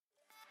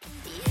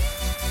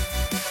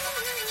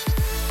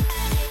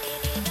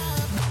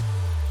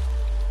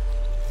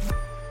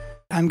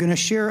I'm going to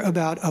share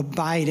about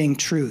abiding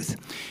truth.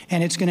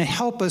 And it's going to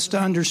help us to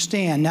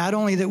understand not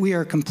only that we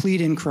are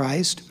complete in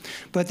Christ,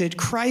 but that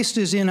Christ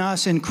is in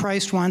us and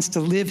Christ wants to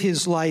live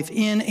his life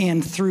in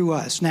and through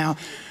us. Now,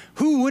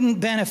 who wouldn't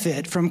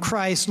benefit from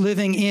Christ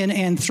living in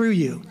and through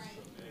you?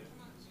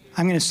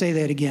 I'm going to say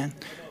that again.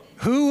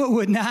 Who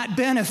would not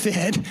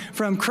benefit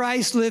from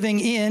Christ living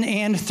in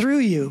and through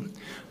you?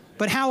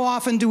 But how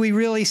often do we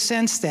really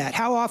sense that?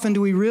 How often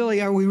are we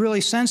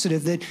really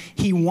sensitive that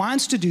he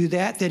wants to do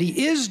that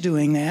he is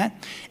doing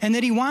that, and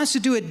that he wants to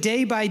do it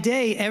day by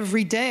day,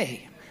 every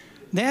day?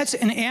 That's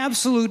an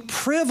absolute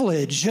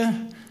privilege,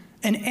 an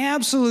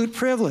absolute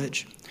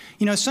privilege.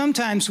 You know,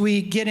 sometimes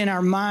we get in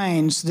our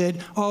minds that,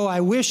 oh, I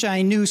wish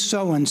I knew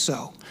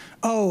so-and-so.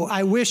 Oh,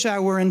 I wish I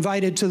were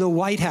invited to the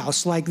White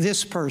House like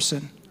this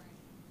person.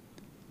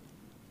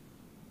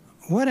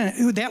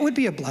 That would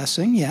be a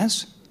blessing,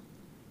 yes.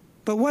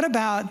 But what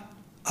about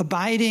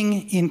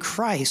abiding in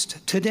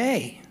Christ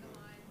today?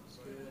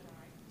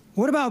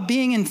 What about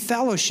being in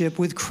fellowship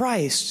with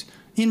Christ,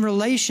 in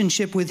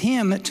relationship with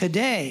him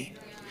today?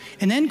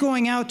 And then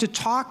going out to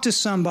talk to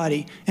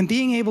somebody and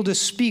being able to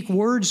speak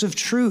words of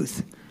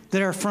truth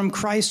that are from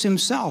Christ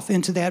himself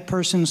into that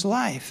person's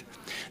life.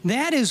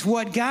 That is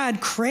what God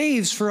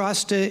craves for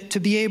us to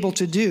be able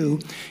to do.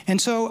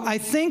 And so I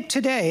think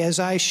today, as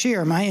I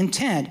share, my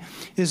intent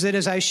is that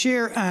as I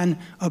share on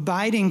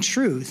abiding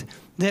truth,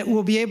 that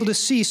we'll be able to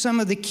see some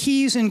of the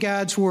keys in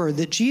God's Word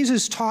that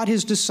Jesus taught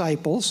his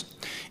disciples,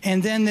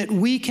 and then that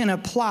we can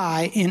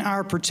apply in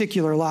our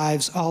particular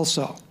lives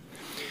also.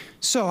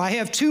 So I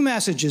have two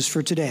messages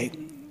for today.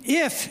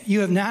 If you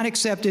have not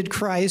accepted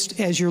Christ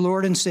as your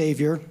Lord and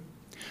Savior,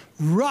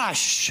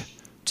 rush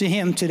to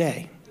him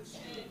today.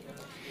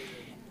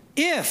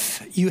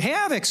 If you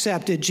have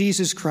accepted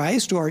Jesus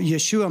Christ, or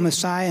Yeshua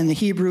Messiah in the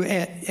Hebrew,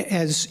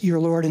 as your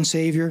Lord and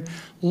Savior,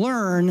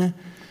 learn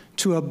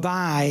to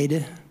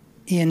abide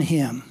in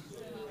him.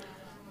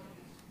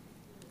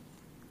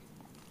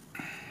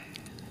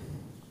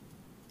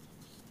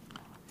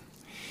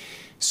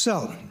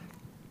 So,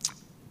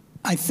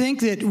 I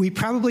think that we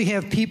probably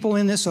have people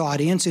in this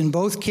audience in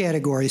both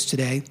categories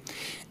today,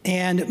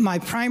 and my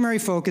primary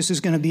focus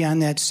is going to be on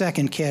that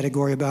second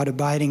category about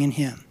abiding in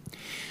him.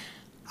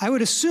 I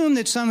would assume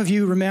that some of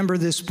you remember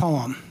this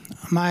poem.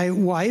 My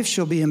wife,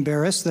 she'll be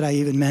embarrassed that I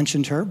even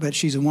mentioned her, but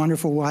she's a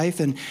wonderful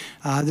wife. And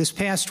this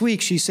past week,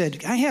 she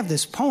said, I have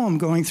this poem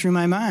going through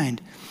my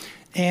mind.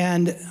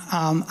 And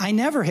I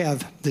never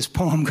have this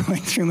poem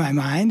going through my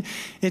mind.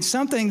 It's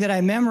something that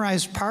I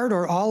memorized part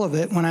or all of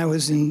it when I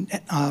was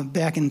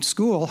back in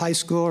school, high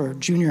school or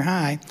junior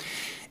high.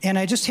 And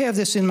I just have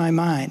this in my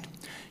mind.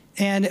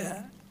 And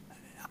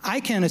I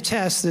can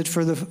attest that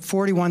for the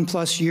 41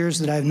 plus years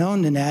that I've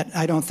known Nanette,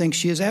 I don't think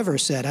she has ever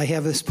said, I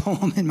have this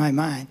poem in my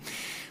mind.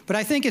 But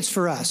I think it's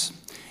for us.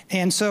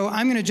 And so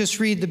I'm going to just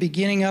read the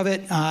beginning of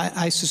it.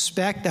 I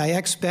suspect, I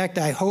expect,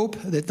 I hope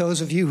that those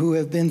of you who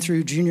have been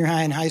through junior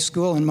high and high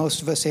school, and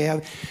most of us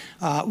have,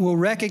 will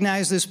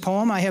recognize this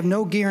poem. I have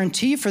no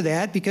guarantee for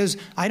that because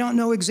I don't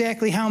know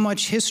exactly how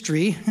much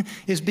history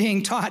is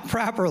being taught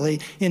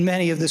properly in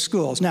many of the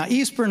schools. Now,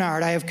 East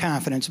Bernard, I have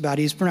confidence about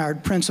East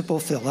Bernard, Principal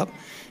Philip,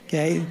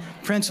 okay,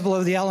 principal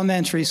of the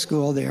elementary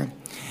school there.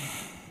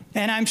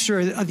 And I'm sure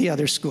of the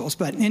other schools.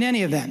 But in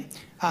any event,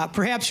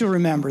 perhaps you'll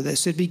remember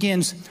this. It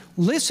begins,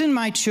 listen,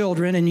 my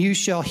children, and you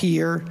shall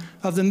hear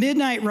of the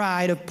midnight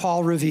ride of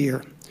Paul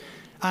Revere.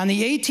 On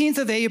the 18th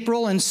of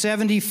April in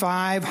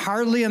 75,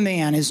 hardly a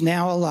man is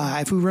now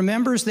alive who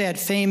remembers that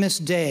famous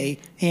day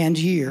and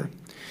year.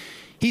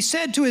 He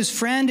said to his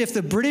friend, if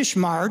the British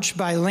march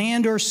by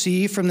land or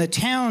sea from the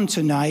town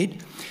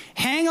tonight,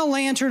 hang a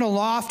lantern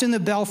aloft in the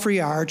belfry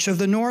arch of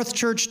the North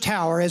Church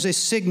Tower as a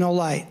signal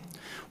light.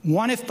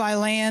 One if by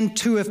land,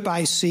 two if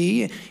by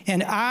sea,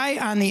 and I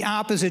on the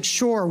opposite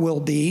shore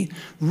will be,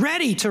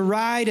 ready to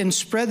ride and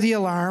spread the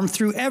alarm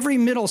through every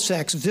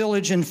Middlesex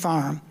village and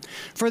farm,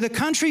 for the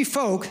country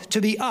folk to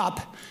be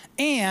up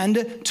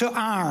and to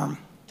arm.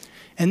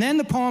 And then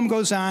the poem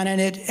goes on and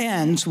it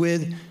ends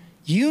with,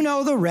 you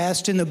know the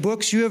rest in the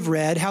books you have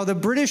read, how the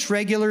British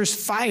regulars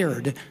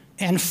fired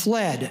and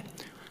fled,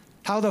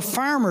 how the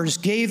farmers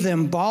gave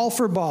them ball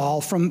for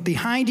ball from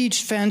behind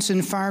each fence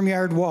and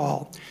farmyard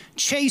wall,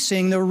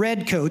 chasing the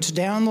redcoats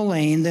down the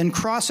lane, then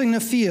crossing the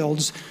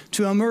fields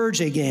to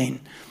emerge again.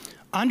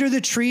 Under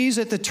the trees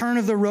at the turn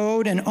of the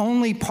road and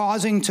only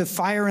pausing to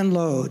fire and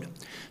load.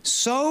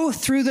 So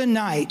through the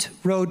night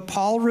rode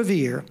Paul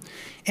Revere,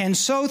 and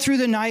so through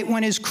the night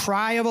went his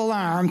cry of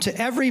alarm to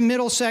every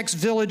Middlesex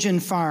village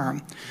and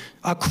farm,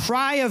 a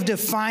cry of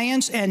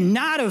defiance and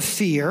not of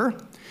fear,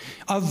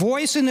 a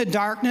voice in the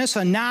darkness,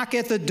 a knock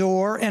at the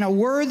door, and a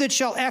word that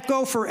shall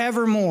echo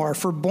forevermore,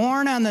 for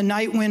born on the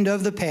night wind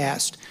of the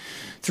past,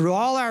 through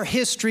all our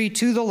history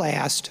to the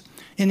last,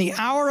 in the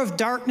hour of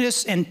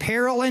darkness and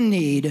peril and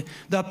need,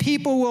 the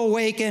people will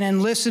waken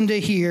and listen to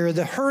hear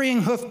the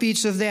hurrying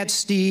hoofbeats of that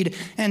steed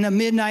and the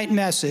midnight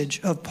message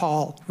of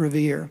Paul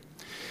Revere.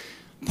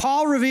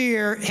 Paul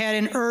Revere had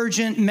an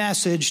urgent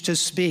message to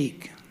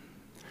speak.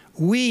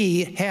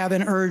 We have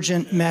an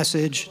urgent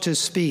message to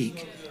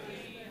speak.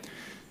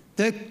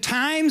 The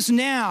times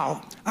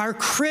now are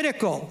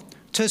critical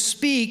to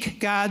speak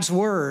God's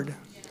word.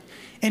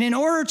 And in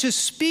order to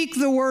speak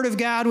the word of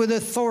God with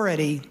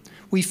authority,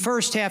 we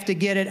first have to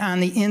get it on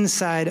the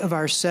inside of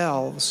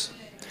ourselves.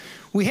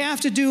 We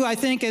have to do, I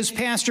think, as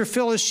Pastor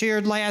Phyllis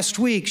shared last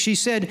week. She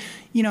said,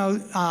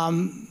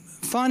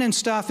 fun and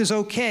stuff is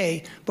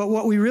okay, but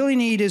what we really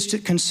need is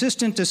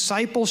consistent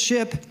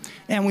discipleship,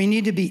 and we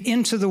need to be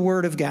into the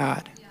Word of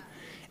God.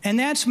 And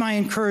that's my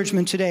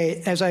encouragement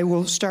today, as I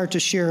will start to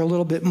share a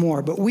little bit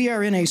more. But we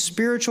are in a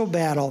spiritual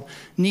battle,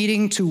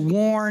 needing to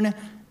warn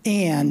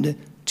and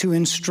to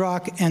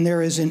instruct, and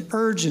there is an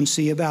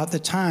urgency about the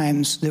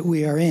times that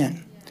we are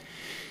in.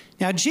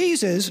 Now,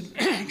 Jesus,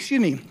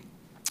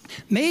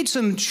 made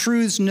some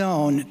truths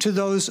known to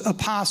those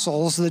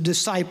apostles, the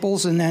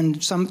disciples, and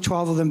then some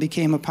 12 of them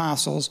became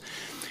apostles.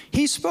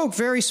 He spoke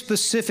very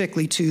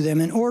specifically to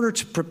them in order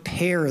to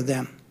prepare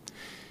them.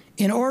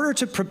 In order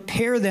to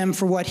prepare them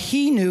for what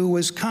he knew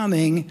was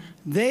coming,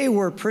 they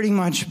were pretty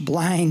much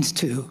blind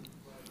to.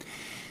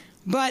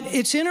 But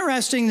it's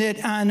interesting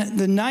that on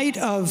the night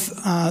of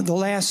the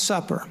Last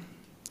Supper,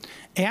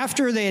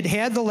 after they had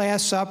had the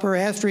Last Supper,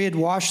 after he had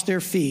washed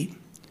their feet,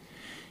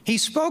 he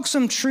spoke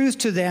some truth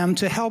to them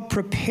to help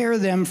prepare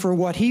them for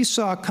what he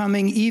saw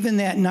coming even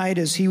that night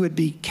as he would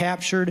be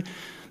captured,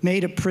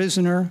 made a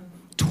prisoner,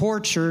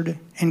 tortured,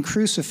 and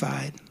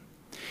crucified.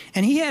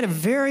 And he had a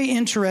very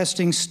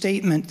interesting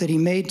statement that he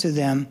made to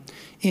them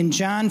in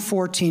John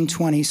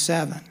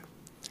 14:27.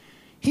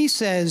 He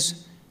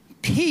says,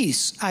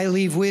 "Peace I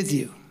leave with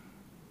you.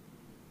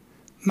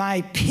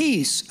 My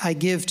peace I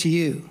give to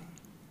you.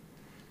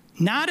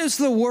 Not as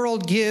the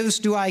world gives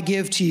do I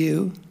give to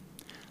you.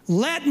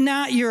 Let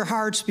not your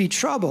hearts be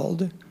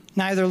troubled,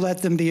 neither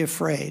let them be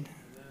afraid."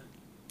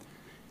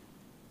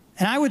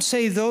 And I would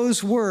say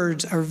those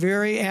words are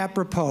very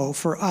apropos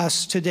for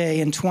us today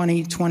in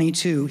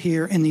 2022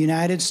 here in the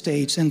United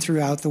States and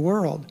throughout the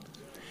world.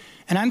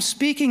 And I'm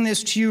speaking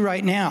this to you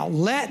right now.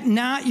 Let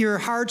not your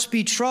hearts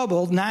be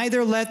troubled,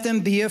 neither let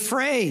them be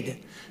afraid.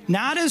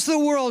 Not as the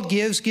world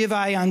gives, give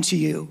I unto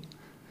you.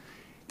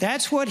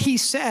 That's what he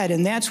said,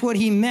 and that's what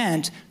he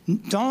meant.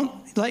 Don't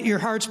let your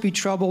hearts be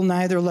troubled,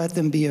 neither let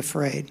them be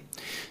afraid.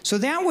 So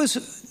that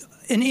was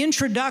an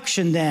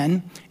introduction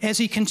then, as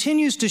he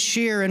continues to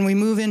share, and we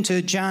move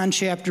into John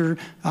chapter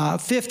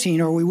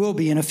 15, or we will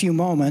be in a few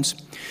moments.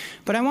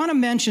 But I want to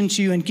mention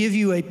to you and give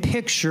you a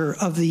picture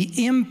of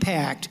the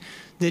impact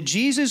that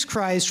Jesus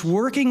Christ,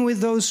 working with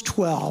those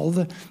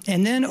 12,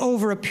 and then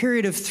over a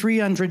period of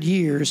 300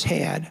 years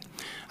had.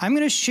 I'm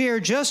going to share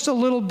just a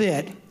little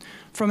bit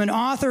from an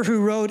author who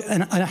wrote,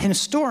 a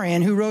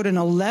historian who wrote an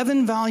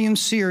 11-volume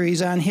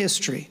series on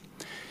history.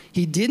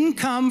 He didn't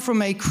come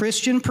from a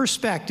Christian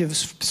perspective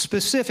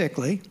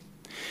specifically,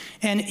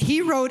 and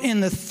he wrote in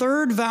the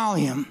 3rd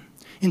volume,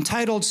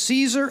 entitled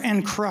Caesar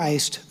and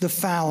Christ, the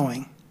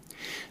following: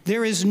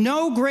 "There is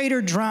no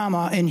greater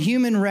drama in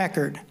human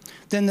record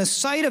than the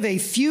sight of a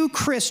few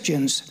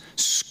Christians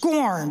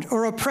scorned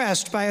or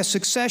oppressed by a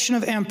succession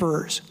of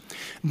emperors,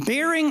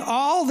 bearing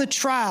all the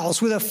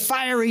trials with a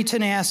fiery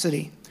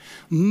tenacity,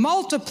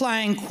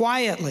 multiplying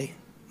quietly.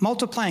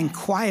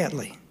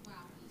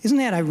 Isn't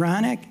that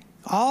ironic?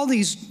 All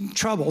these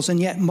troubles, and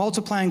yet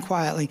multiplying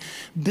quietly.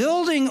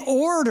 Building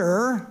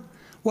order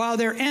while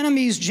their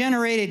enemies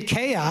generated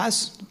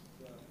chaos.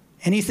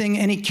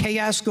 Any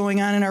chaos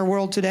going on in our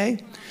world today?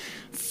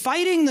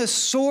 Fighting the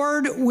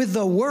sword with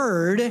the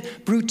word,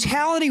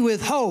 brutality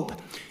with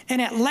hope,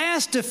 and at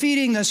last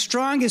defeating the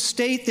strongest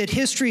state that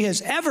history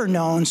has ever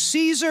known.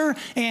 Caesar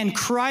and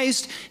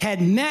Christ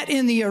had met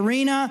in the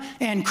arena,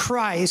 and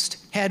Christ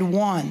had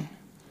won."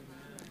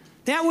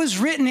 That was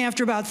written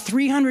after about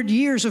 300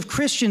 years of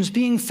Christians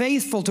being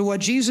faithful to what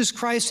Jesus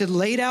Christ had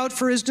laid out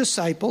for his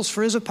disciples,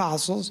 for his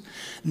apostles.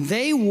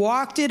 They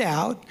walked it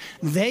out.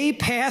 They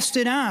passed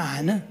it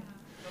on.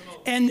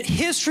 And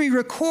history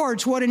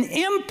records what an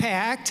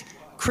impact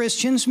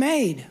Christians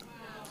made.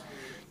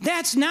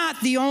 That's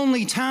not the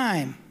only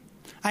time.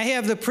 I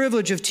have the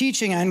privilege of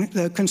teaching on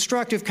the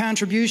constructive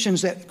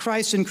contributions that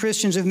Christ and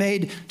Christians have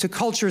made to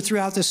culture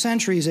throughout the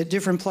centuries at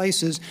different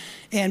places.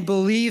 And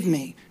believe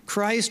me,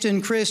 Christ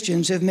and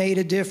Christians have made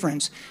a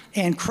difference.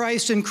 And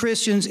Christ and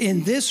Christians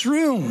in this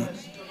room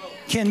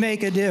can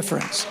make a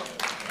difference.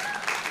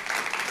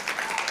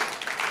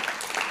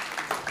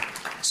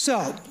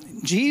 So,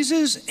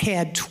 Jesus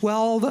had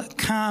 12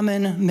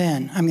 common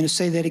men. I'm going to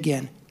say that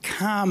again.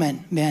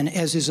 Common men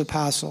as his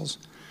apostles.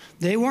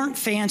 They weren't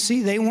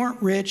fancy, they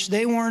weren't rich,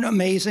 they weren't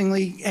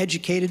amazingly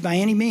educated by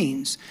any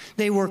means.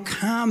 They were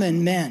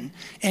common men,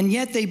 and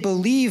yet they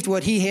believed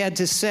what he had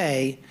to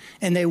say,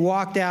 and they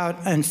walked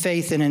out in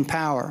faith and in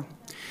power.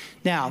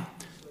 Now,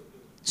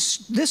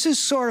 this is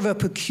sort of a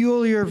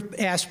peculiar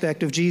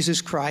aspect of Jesus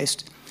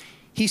Christ.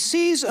 He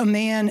sees a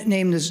man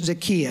named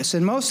Zacchaeus,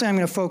 and mostly I'm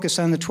going to focus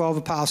on the 12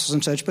 apostles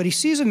and such, but he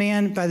sees a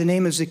man by the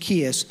name of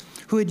Zacchaeus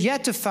who had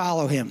yet to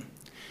follow him.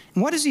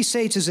 And what does he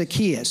say to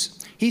Zacchaeus?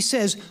 He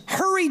says,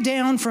 "Hurry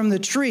down from the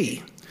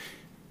tree,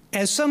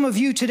 as some of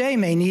you today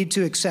may need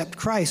to accept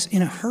Christ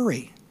in a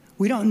hurry.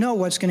 We don't know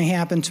what's going to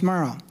happen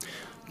tomorrow.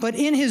 But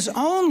in his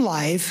own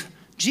life,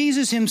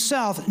 Jesus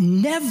himself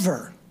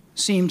never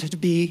seemed to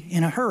be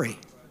in a hurry.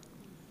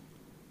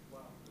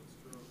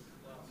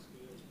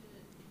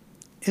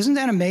 Isn't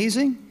that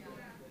amazing?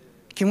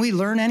 Can we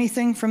learn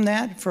anything from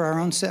that for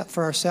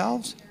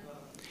ourselves?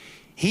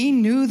 He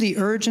knew the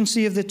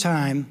urgency of the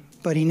time,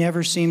 but he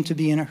never seemed to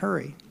be in a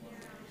hurry.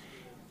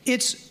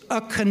 It's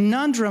a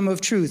conundrum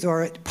of truth,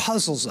 or it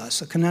puzzles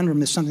us. A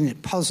conundrum is something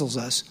that puzzles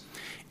us.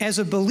 As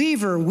a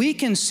believer, we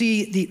can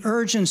see the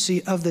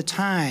urgency of the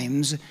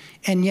times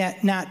and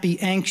yet not be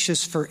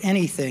anxious for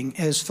anything,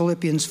 as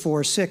Philippians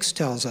 4:6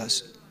 tells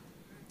us.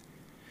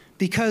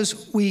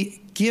 Because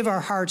we give our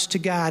hearts to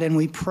God and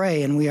we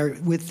pray and we are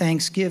with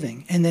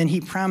thanksgiving, and then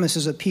he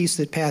promises a peace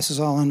that passes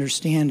all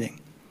understanding.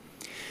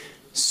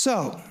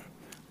 So,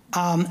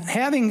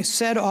 having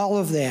said all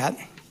of that,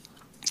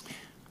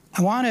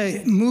 I want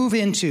to move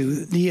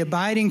into the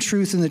abiding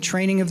truth and the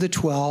training of the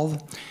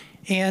 12.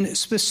 And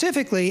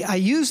specifically, I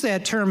use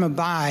that term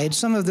abide.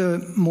 Some of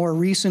the more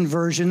recent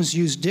versions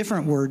use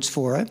different words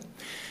for it.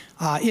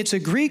 It's a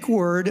Greek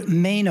word,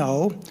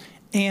 meno,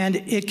 and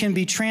it can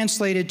be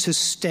translated to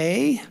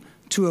stay,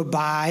 to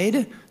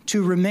abide,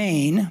 to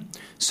remain.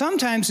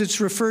 Sometimes it's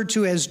referred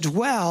to as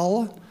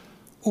dwell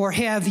or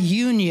have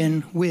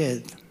union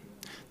with.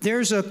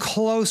 There's a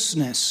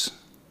closeness.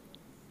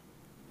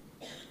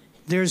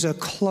 There's a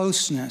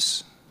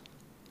closeness.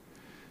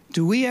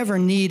 Do we ever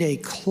need a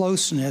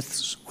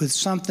closeness with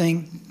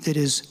something that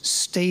is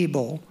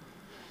stable,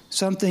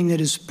 something that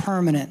is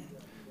permanent,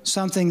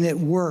 something that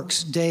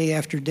works day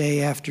after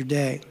day after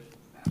day?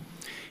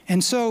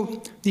 And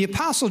so the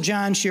Apostle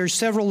John shares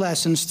several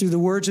lessons through the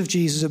words of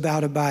Jesus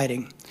about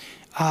abiding.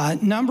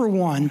 Number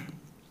one,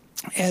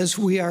 as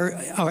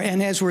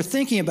we're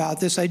thinking about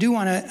this, I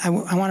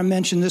want to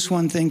mention this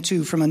one thing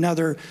too from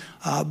another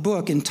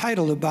book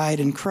entitled "Abide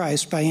in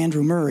Christ" by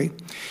Andrew Murray.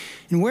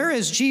 And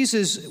whereas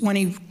Jesus, when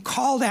he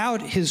called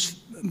out his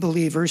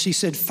believers, he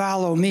said,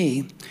 "Follow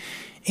me,"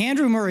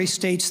 Andrew Murray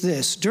states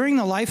this: during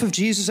the life of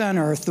Jesus on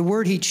earth, the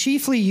word he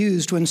chiefly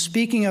used when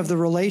speaking of the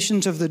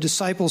relations of the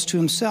disciples to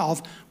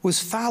himself was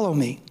 "follow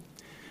me."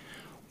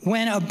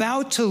 When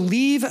about to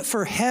leave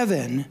for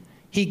heaven,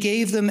 he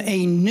gave them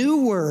a new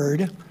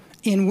word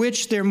in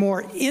which their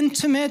more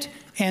intimate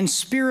and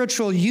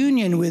spiritual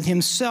union with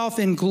himself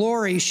in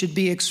glory should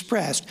be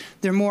expressed.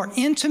 Their more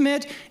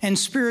intimate and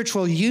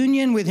spiritual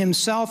union with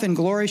himself in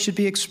glory should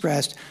be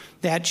expressed.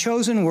 That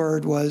chosen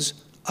word was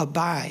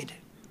abide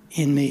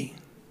in me.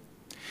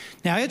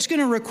 Now, it's going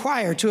to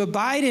require, to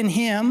abide in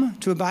him,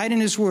 to abide in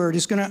his word,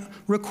 is going to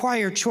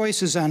require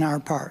choices on our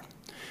part.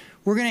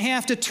 We're going to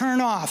have to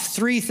turn off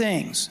three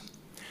things.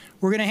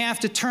 We're going to have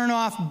to turn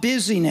off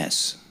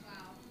busyness.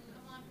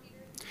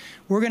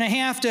 We're going to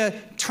have to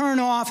turn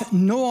off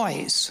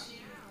noise.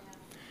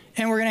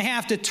 And we're going to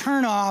have to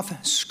turn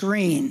off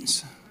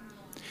screens.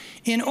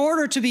 In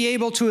order to be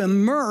able to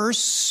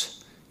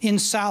immerse in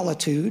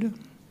solitude,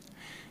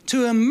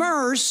 to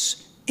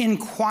immerse in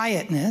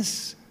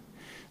quietness,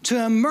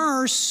 to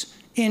immerse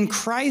in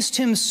Christ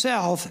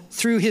himself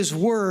through his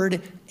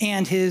word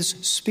and his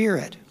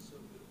spirit.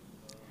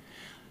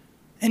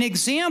 An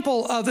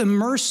example of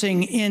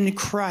immersing in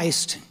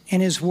Christ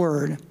and his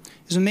word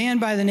is a man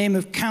by the name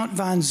of Count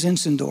von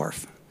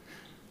Zinzendorf.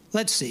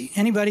 Let's see.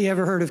 Anybody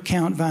ever heard of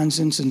Count von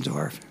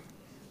Zinzendorf?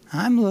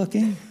 I am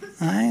looking.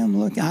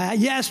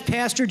 Yes,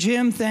 Pastor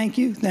Jim, thank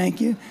you.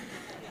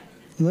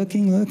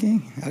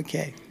 Looking.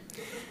 Okay.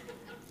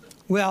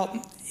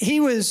 Well,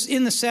 he was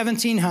in the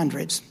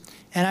 1700s,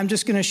 and I'm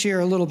just going to share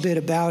a little bit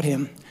about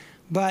him.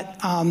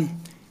 But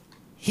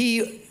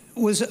he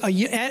was,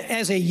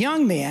 as a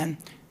young man,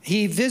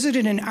 he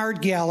visited an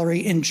art gallery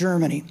in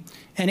Germany.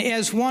 And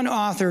as one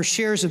author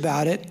shares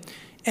about it,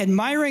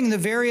 admiring the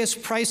various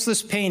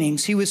priceless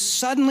paintings, he was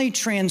suddenly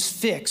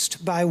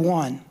transfixed by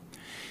one.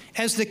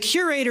 As the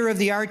curator of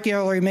the art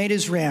gallery made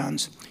his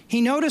rounds, he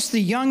noticed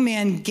the young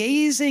man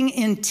gazing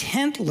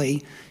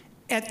intently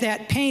at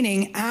that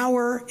painting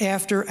hour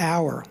after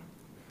hour.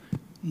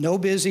 No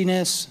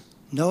busyness,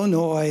 no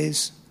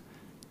noise,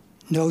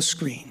 no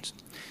screens.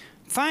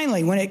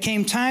 Finally, when it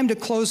came time to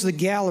close the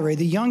gallery,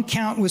 the young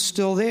count was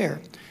still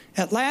there.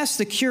 At last,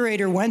 the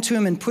curator went to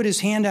him and put his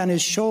hand on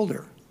his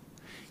shoulder.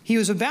 He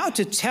was about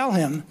to tell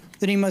him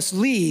that he must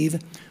leave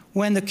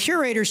when the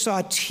curator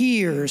saw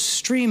tears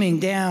streaming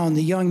down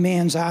the young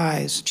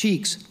man's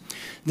cheeks.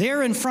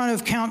 There in front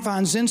of Count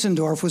von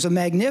Zinzendorf was a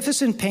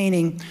magnificent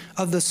painting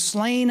of the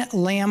slain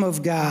Lamb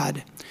of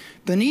God,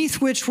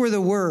 beneath which were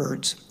the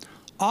words,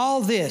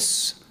 "All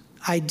this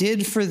I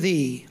did for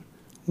thee.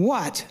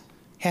 What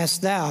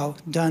hast thou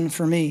done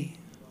for me?"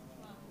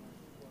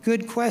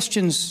 Good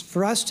questions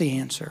for us to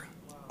answer.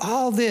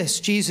 All this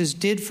Jesus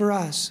did for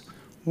us.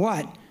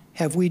 What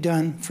have we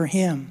done for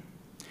him?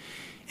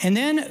 And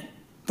then,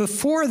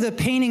 before the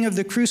painting of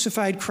the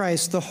crucified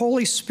Christ, the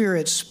Holy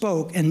Spirit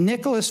spoke, and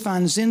Nicholas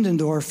von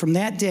Zinzendorf from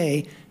that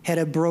day had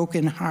a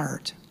broken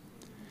heart.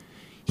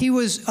 He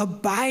was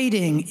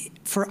abiding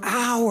for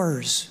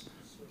hours,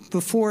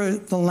 before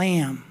the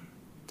Lamb.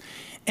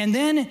 And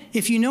then,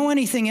 if you know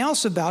anything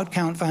else about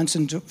Count von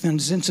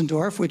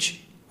Zinzendorf,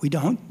 which we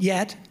don't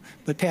yet,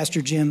 but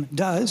Pastor Jim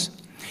does,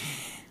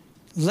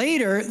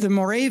 later, the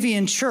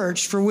Moravian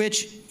Church, for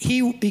which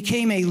he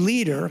became a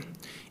leader,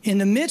 in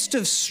the midst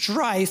of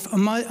strife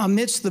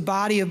amidst the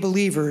body of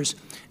believers,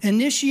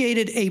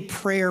 initiated a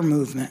prayer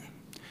movement.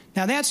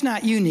 Now, that's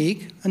not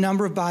unique. A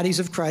number of bodies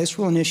of Christ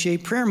will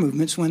initiate prayer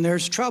movements when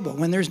there's trouble,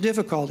 when there's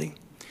difficulty.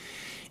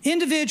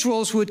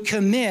 Individuals would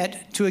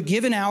commit to a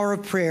given hour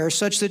of prayer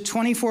such that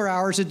 24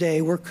 hours a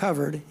day were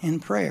covered in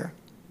prayer.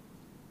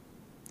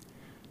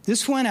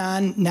 This went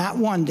on not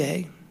one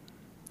day,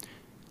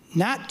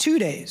 not 2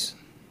 days,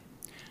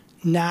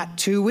 not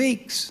 2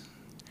 weeks,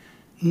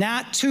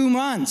 not 2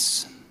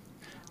 months,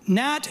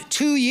 not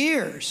 2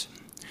 years,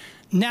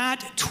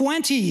 not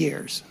 20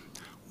 years,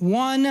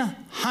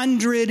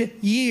 100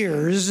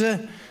 years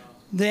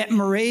that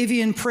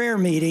Moravian prayer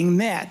meeting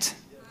met.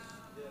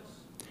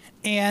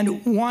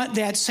 And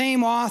that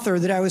same author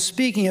that I was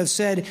speaking of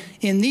said,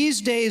 in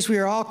these days we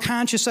are all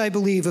conscious, I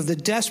believe, of the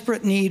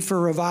desperate need for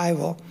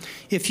revival.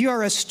 If you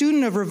are a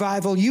student of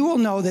revival, you will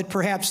know that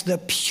perhaps the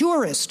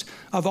purest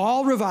of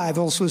all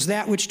revivals was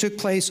that which took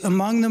place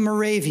among the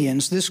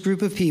Moravians, this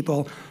group of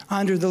people,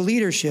 under the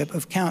leadership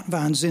of Count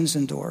von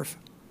Zinzendorf.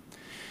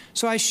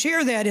 So I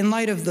share that in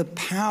light of the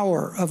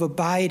power of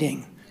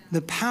abiding,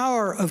 the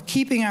power of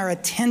keeping our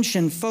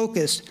attention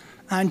focused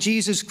on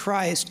Jesus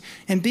Christ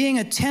and being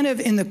attentive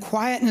in the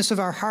quietness of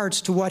our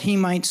hearts to what he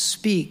might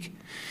speak,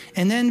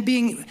 and then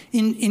being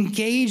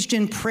engaged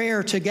in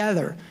prayer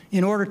together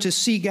in order to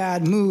see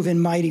God move in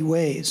mighty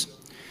ways.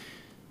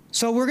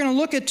 So we're going to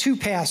look at 2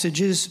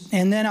 passages,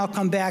 and then I'll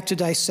come back to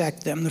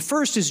dissect them. The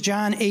first is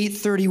John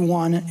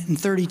 8:31 and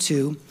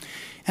 32,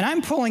 and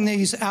I'm pulling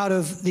these out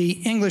of the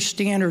English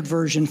Standard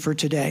Version for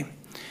today.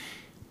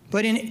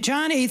 But in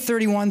John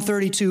 8:31,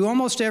 32,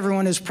 almost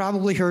everyone has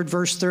probably heard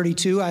verse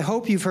 32. I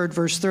hope you've heard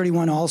verse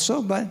 31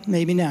 also, but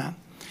maybe not.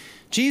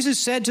 Jesus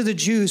said to the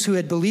Jews who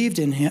had believed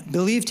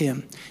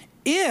him,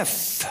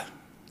 if,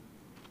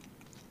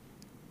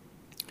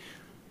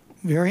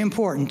 very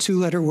important,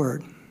 2-letter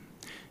word,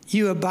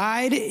 you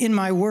abide in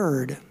my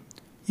word,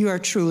 you are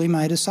truly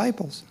my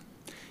disciples.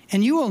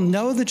 And you will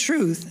know the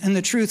truth, and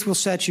the truth will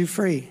set you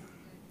free.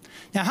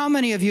 Now, how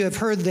many of you have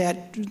heard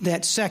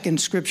that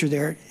second scripture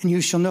there, and you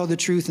shall know the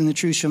truth, and the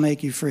truth shall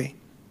make you free?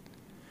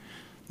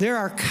 There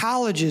are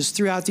colleges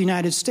throughout the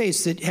United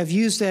States that have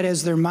used that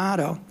as their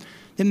motto.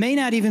 That may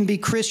not even be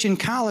Christian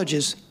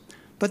colleges,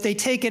 but they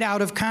take it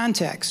out of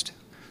context.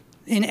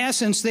 In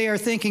essence, they are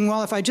thinking,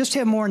 well, if I just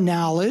have more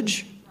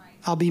knowledge,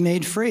 I'll be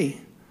made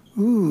free.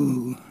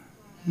 Ooh,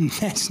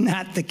 that's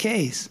not the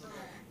case.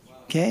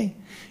 Okay?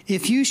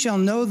 If you shall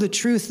know the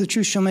truth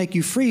shall make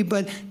you free,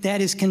 but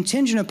that is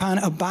contingent upon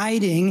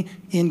abiding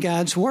in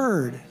God's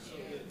word.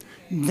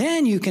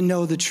 Then you can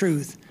know the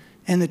truth,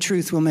 and the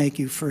truth will make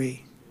you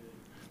free.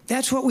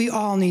 That's what we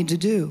all need to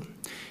do.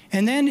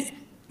 And then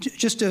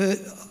just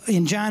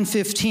in John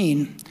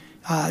 15,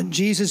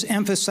 Jesus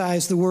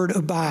emphasized the word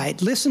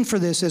abide. Listen for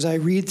this as I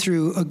read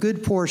through a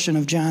good portion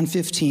of John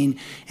 15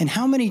 and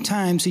how many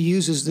times he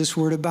uses this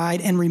word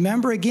abide. And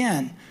remember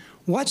again,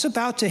 what's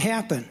about to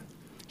happen?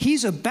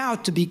 He's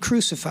about to be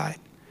crucified.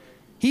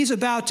 He's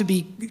about to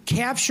be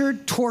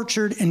captured,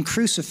 tortured, and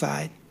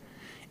crucified.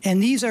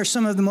 And these are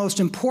some of the most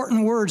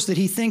important words that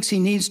he thinks he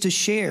needs to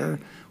share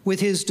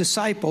with his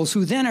disciples,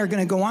 who then are going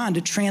to go on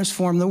to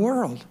transform the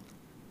world.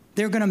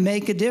 They're going to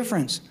make a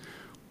difference.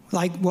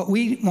 Like what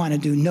we want to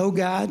do, know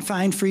God,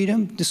 find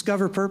freedom,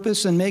 discover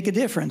purpose, and make a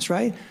difference,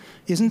 right?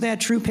 Isn't that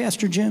true,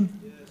 Pastor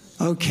Jim?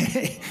 Yes.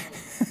 Okay.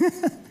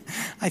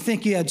 I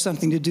think you had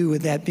something to do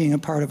with that being a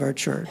part of our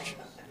church.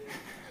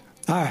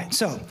 All right,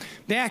 so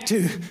back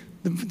to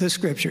the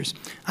scriptures.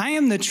 I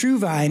am the true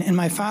vine, and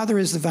my Father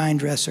is the vine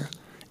dresser.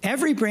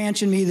 Every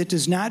branch in me that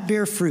does not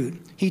bear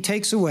fruit, he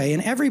takes away,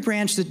 and every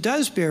branch that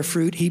does bear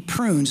fruit, he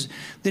prunes,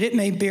 that it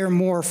may bear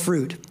more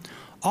fruit.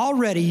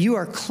 Already you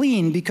are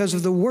clean because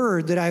of the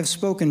word that I have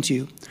spoken to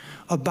you.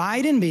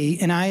 Abide in me,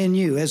 and I in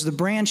you. As the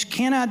branch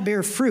cannot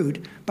bear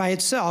fruit by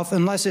itself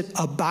unless it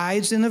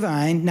abides in the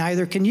vine,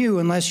 neither can you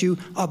unless you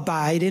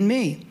abide in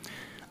me.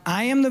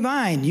 I am the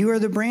vine, you are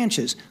the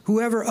branches.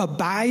 Whoever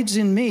abides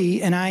in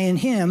me and I in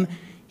him,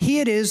 he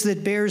it is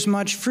that bears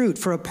much fruit,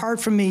 for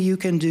apart from me you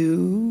can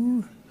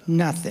do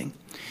nothing.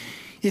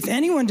 If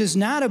anyone does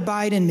not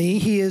abide in me,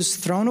 he is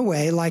thrown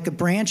away like a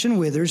branch and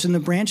withers, and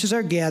the branches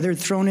are gathered,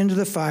 thrown into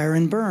the fire,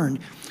 and burned.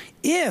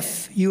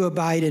 If you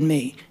abide in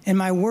me, and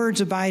my words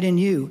abide in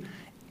you,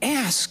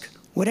 ask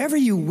whatever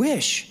you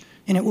wish,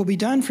 and it will be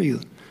done for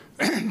you.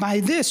 By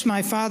this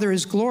my Father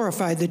is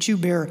glorified, that you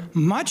bear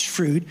much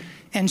fruit,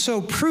 and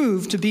so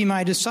prove to be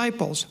my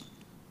disciples.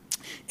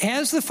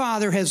 As the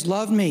Father has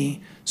loved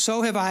me,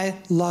 so have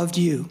I loved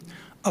you.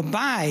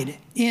 Abide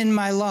in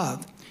my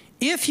love.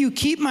 If you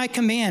keep my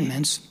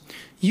commandments,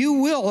 you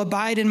will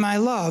abide in my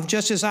love,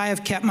 just as I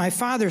have kept my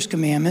Father's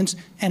commandments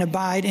and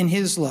abide in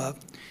his love.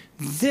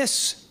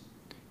 This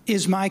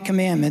is my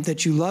commandment,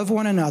 that you love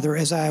one another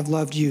as I have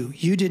loved you.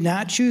 You did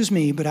not choose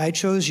me, but I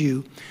chose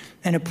you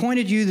and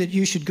appointed you that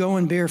you should go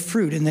and bear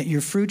fruit, and that your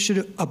fruit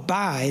should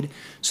abide,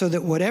 so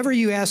that whatever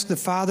you ask the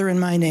Father in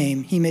my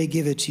name, he may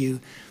give it to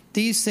you.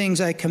 These things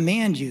I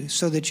command you,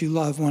 so that you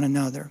love one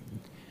another.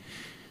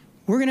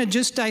 We're going to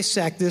just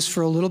dissect this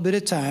for a little bit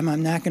of time.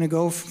 I'm not going to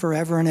go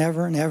forever and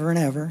ever and ever and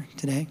ever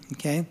today,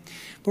 okay?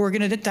 But we're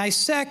going to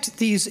dissect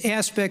these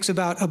aspects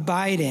about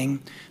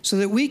abiding so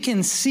that we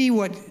can see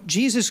what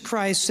Jesus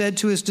Christ said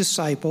to his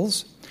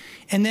disciples,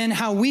 and then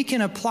how we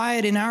can apply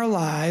it in our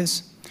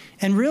lives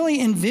and really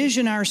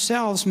envision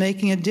ourselves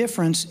making a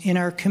difference in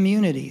our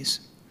communities.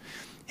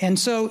 And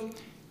so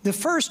the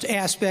first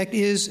aspect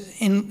is,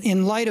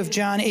 in light of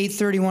John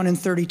 8:31 and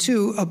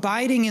 32,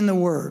 abiding in the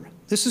Word.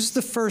 This is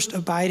the first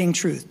abiding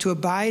truth, to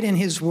abide in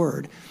his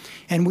Word.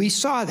 And we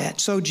saw that.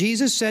 So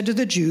Jesus said to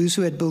the Jews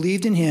who had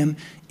believed in him,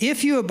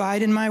 if you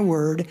abide in my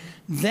word,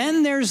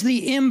 then there's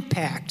the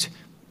impact.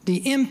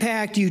 The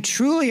impact, you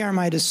truly are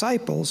my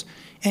disciples,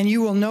 and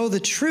you will know the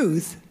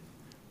truth,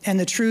 and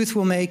the truth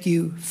will make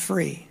you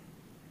free.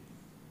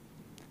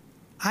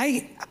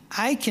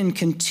 I can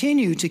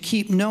continue to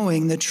keep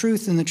knowing the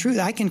truth and the truth.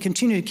 I can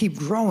continue to keep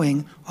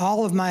growing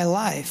all of my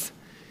life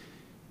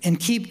and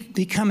keep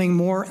becoming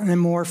more and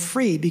more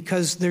free,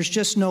 because there's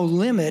just no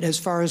limit as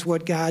far as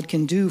what God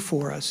can do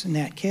for us in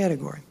that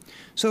category.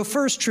 So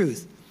first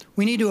truth,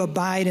 we need to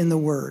abide in the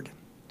Word.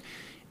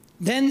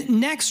 Then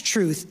next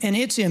truth and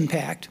its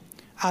impact,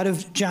 out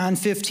of John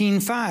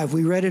 15:5,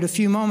 we read it a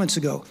few moments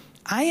ago.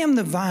 I am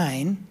the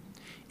vine,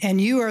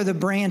 and you are the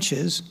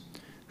branches.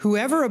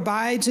 Whoever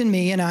abides in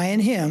me and I in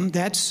him,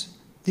 that's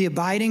the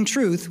abiding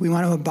truth. We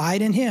want to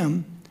abide in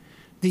him.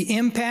 The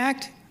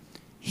impact,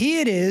 he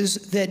it is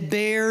that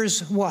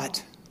bears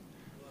what?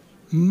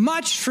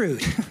 Much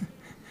fruit.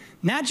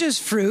 Not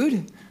just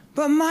fruit,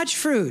 but much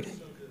fruit.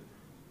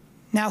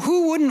 Now,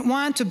 who wouldn't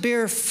want to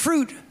bear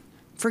fruit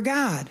for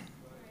God?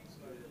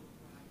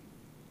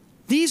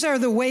 These are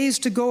the ways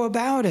to go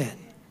about it.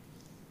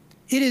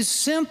 It is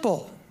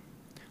simple,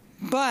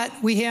 but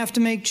we have to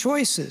make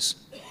choices.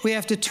 We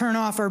have to turn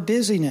off our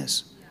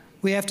busyness.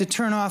 We have to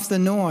turn off the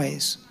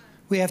noise.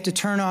 We have to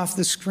turn off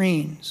the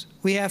screens.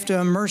 We have to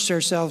immerse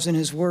ourselves in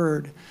his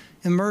word,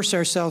 immerse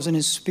ourselves in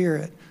his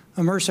spirit,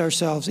 immerse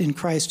ourselves in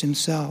Christ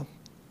himself.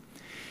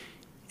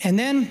 And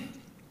then,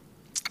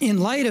 in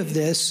light of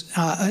this,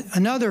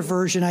 another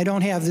version, I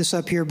don't have this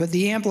up here, but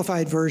the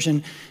Amplified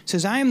version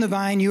says, I am the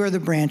vine, you are the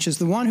branches.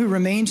 The one who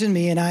remains in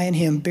me and I in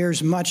him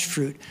bears much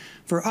fruit.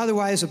 For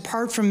otherwise,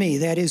 apart from me,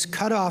 that is,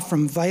 cut off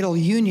from vital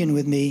union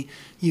with me,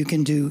 you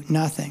can do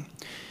nothing.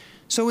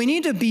 So we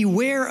need to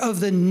beware of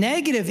the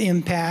negative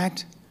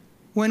impact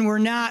when we're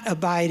not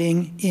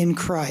abiding in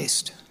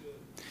Christ.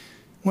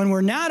 When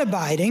we're not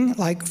abiding,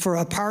 like for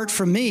apart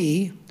from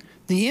me,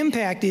 the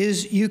impact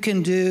is you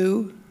can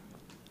do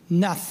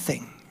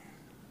nothing.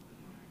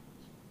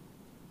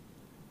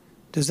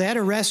 Does that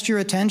arrest your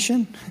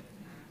attention?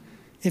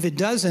 If it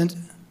doesn't,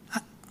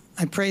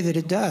 I pray that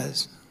it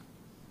does.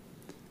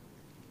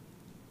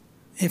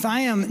 If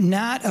I am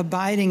not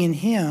abiding in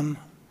him,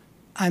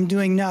 I'm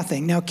doing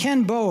nothing. Now,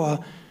 Ken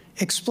Boa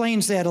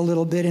explains that a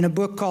little bit in a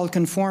book called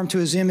Conform to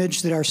His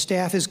Image that our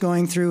staff is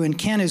going through, and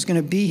Ken is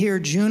going to be here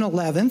June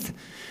 11th,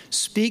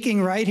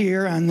 speaking right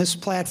here on this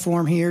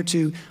platform here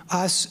to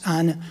us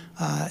on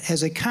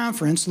as a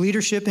conference,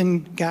 Leadership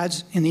in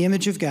the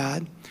Image of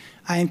God.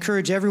 I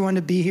encourage everyone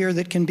to be here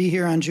that can be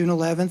here on June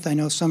 11th. I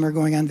know some are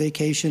going on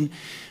vacation,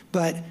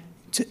 but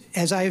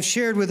as I have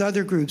shared with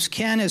other groups,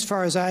 Ken, as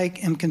far as I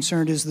am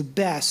concerned, is the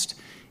best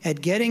at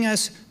getting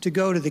us to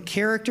go to the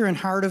character and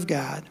heart of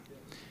God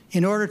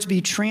in order to be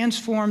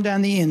transformed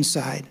on the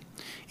inside,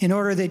 in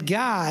order that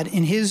God,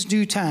 in his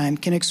due time,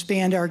 can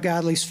expand our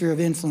godly sphere of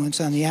influence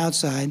on the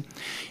outside.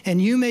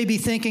 And you may be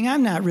thinking,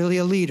 I'm not really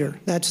a leader.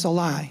 That's a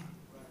lie.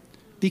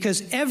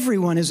 Because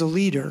everyone is a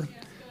leader.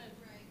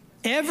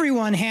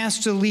 Everyone has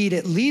to lead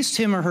at least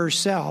him or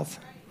herself.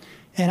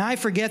 And I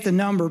forget the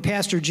number,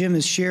 Pastor Jim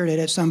has shared it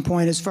at some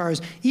point, as far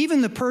as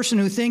even the person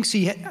who thinks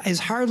he is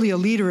hardly a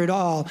leader at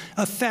all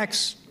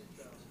affects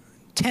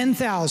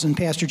 10,000,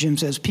 Pastor Jim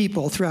says,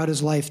 people throughout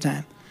his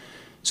lifetime.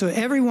 So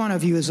every one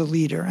of you is a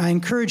leader. I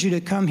encourage you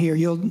to come here.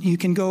 You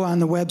can go on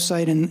the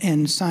website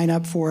and sign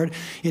up for it.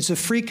 It's a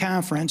free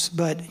conference,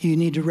 but you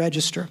need to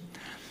register.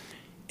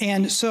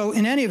 And so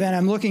in any event,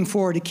 I'm looking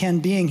forward to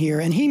Ken being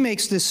here. And he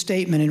makes this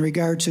statement in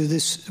regard to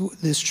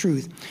this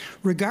truth.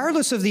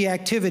 Regardless of the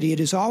activity, it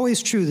is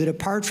always true that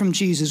apart from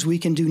Jesus, we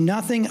can do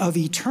nothing of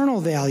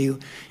eternal value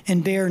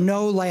and bear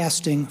no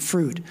lasting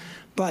fruit.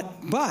 But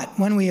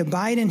when we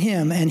abide in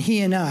him and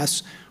he in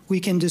us, we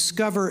can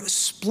discover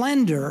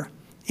splendor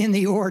in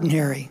the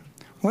ordinary.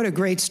 What a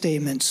great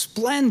statement.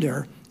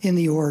 Splendor in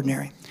the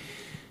ordinary.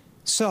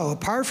 So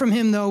apart from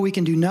him, though, we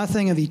can do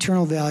nothing of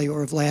eternal value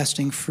or of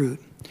lasting fruit.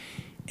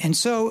 And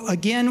so,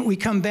 again, we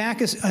come back.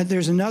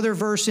 There's another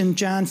verse in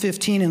John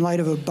 15 in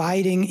light of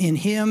abiding in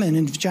him. And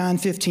in John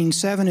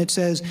 15:7, it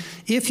says,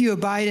 if you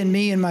abide in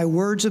me and my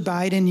words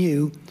abide in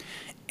you,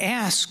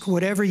 ask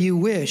whatever you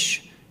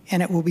wish,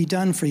 and it will be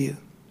done for you.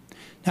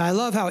 Now, I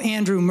love how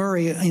Andrew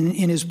Murray,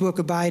 in his book,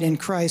 Abide in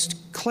Christ,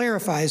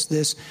 clarifies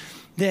this,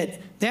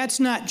 that's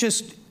not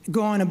just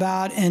going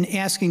about and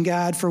asking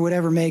God for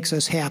whatever makes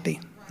us happy,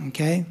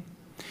 okay?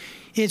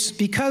 It's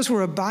because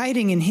we're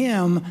abiding in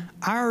him,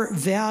 our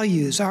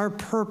values, our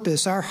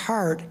purpose, our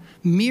heart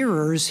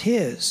mirrors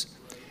his.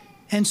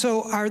 And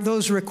so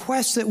those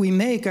requests that we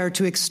make are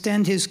to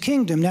extend his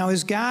kingdom. Now,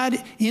 is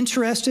God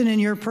interested in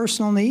your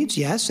personal needs?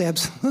 Yes,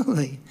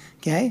 absolutely.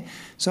 Okay?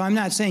 So I'm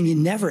not saying you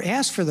never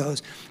ask for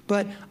those,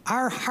 but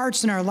our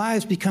hearts and our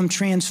lives become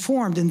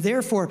transformed, and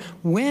therefore,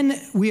 when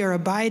we are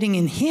abiding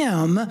in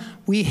him,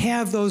 we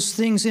have those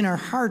things in our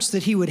hearts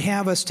that he would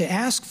have us to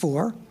ask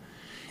for,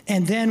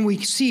 and then we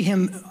see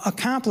him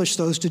accomplish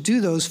those, to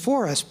do those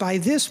for us. By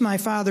this my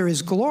Father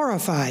is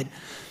glorified,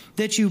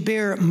 that you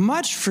bear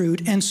much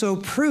fruit and so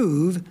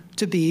prove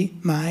to be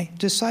my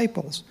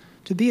disciples.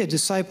 To be a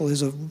disciple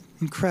is an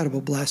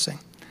incredible blessing.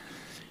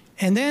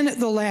 And then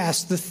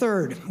the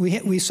third,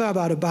 we saw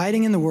about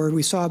abiding in the Word,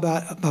 we saw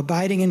about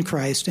abiding in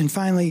Christ, and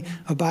finally,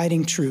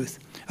 abiding truth,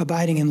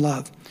 abiding in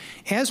love.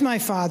 As my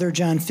Father,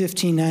 John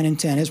 15, 9 and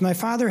 10, as my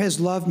Father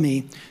has loved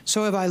me,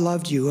 so have I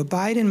loved you.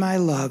 Abide in my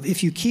love.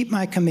 If you keep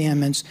my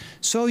commandments,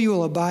 so you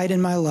will abide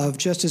in my love,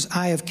 just as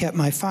I have kept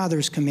my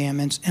Father's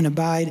commandments and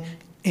abide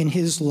in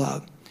his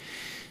love.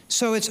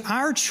 So it's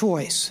our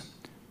choice,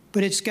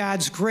 but it's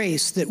God's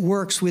grace that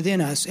works within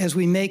us as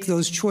we make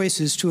those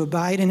choices to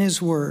abide in his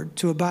word,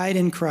 to abide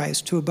in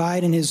Christ, to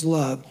abide in his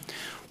love.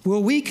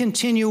 Will we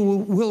continue?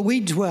 Will we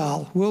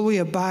dwell? Will we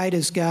abide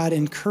as God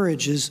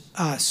encourages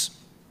us?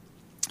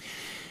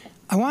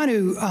 I want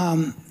to,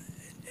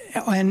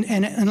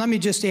 and let me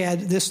just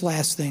add this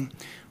last thing.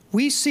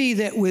 We see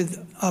that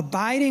with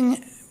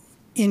abiding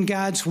in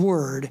God's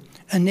word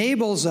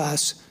enables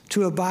us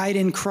to abide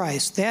in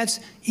Christ. That's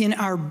in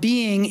our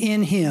being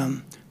in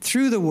him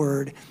through the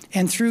word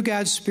and through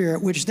God's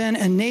Spirit, which then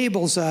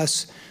enables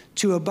us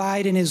to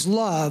abide in his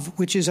love,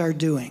 which is our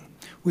doing.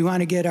 We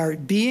want to get our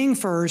being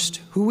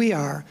first, who we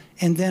are,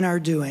 and then our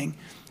doing.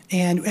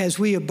 And as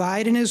we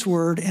abide in his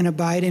word and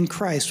abide in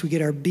Christ, we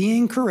get our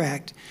being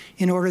correct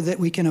in order that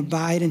we can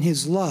abide in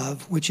his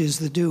love, which is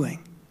the doing.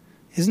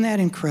 Isn't that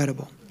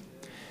incredible?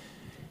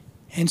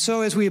 And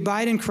so as we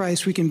abide in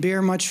Christ, we can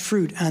bear much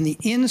fruit on the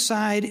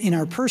inside in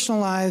our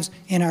personal lives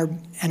and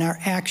our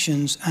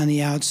actions on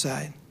the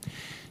outside.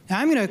 Now,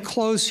 I'm going to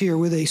close here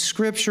with a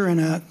scripture and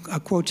a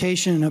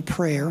quotation and a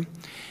prayer.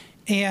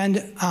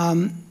 And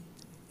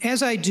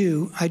as I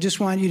do, I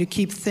just want you to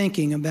keep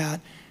thinking about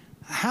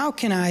how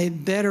can I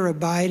better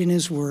abide in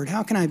his word?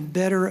 How can I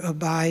better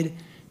abide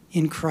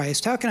in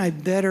Christ? How can I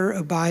better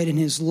abide in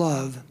his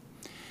love?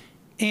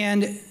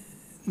 And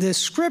the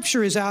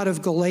scripture is out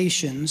of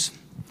Galatians.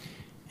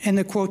 And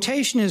the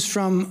quotation is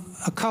from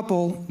a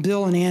couple,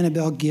 Bill and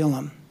Annabelle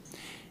Gillum.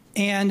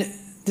 And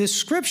this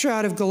scripture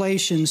out of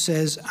Galatians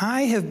says,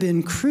 I have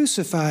been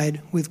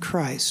crucified with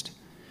Christ.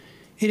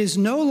 It is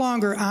no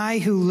longer I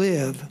who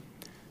live,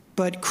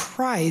 but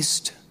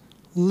Christ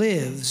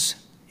lives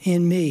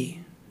in me.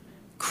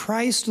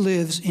 Christ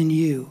lives in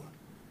you.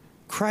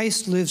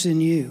 Christ lives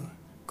in you.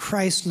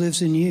 Christ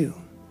lives in you.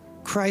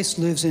 Christ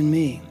lives in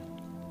me.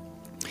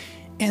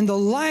 And the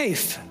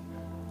life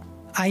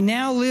I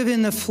now live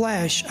in the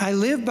flesh, I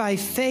live by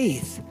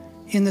faith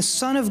in the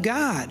Son of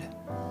God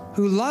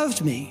who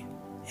loved me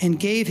and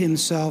gave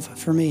himself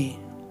for me.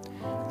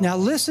 Now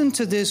listen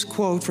to this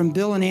quote from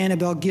Bill and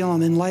Annabelle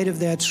Gillum in light of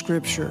that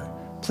scripture.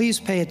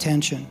 Please pay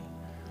attention.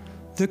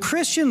 The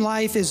Christian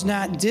life is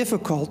not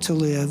difficult to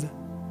live.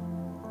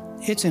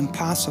 It's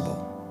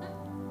impossible.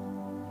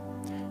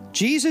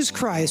 Jesus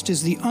Christ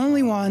is the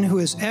only one who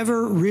has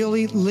ever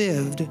really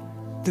lived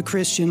the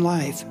Christian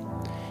life.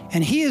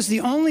 And he is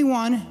the only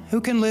one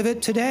who can live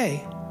it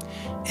today.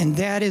 And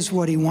that is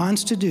what he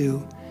wants to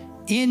do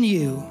in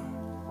you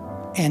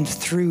and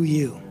through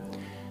you.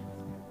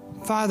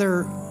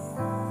 Father,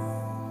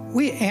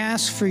 we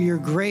ask for your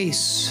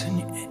grace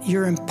and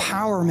your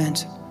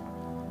empowerment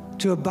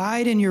to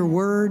abide in your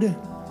word,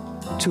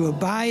 to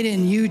abide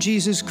in you,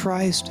 Jesus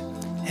Christ,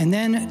 and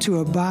then to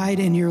abide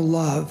in your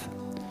love.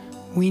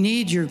 We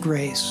need your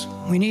grace.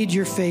 We need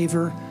your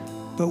favor,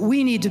 but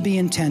we need to be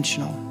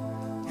intentional.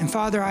 And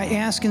Father, I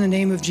ask in the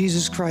name of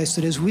Jesus Christ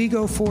that as we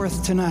go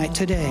forth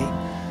today,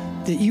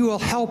 that you will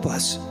help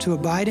us to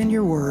abide in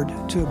your word,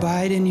 to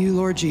abide in you,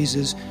 Lord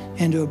Jesus,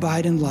 and to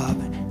abide in love.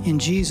 In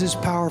Jesus'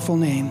 powerful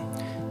name,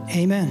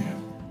 amen.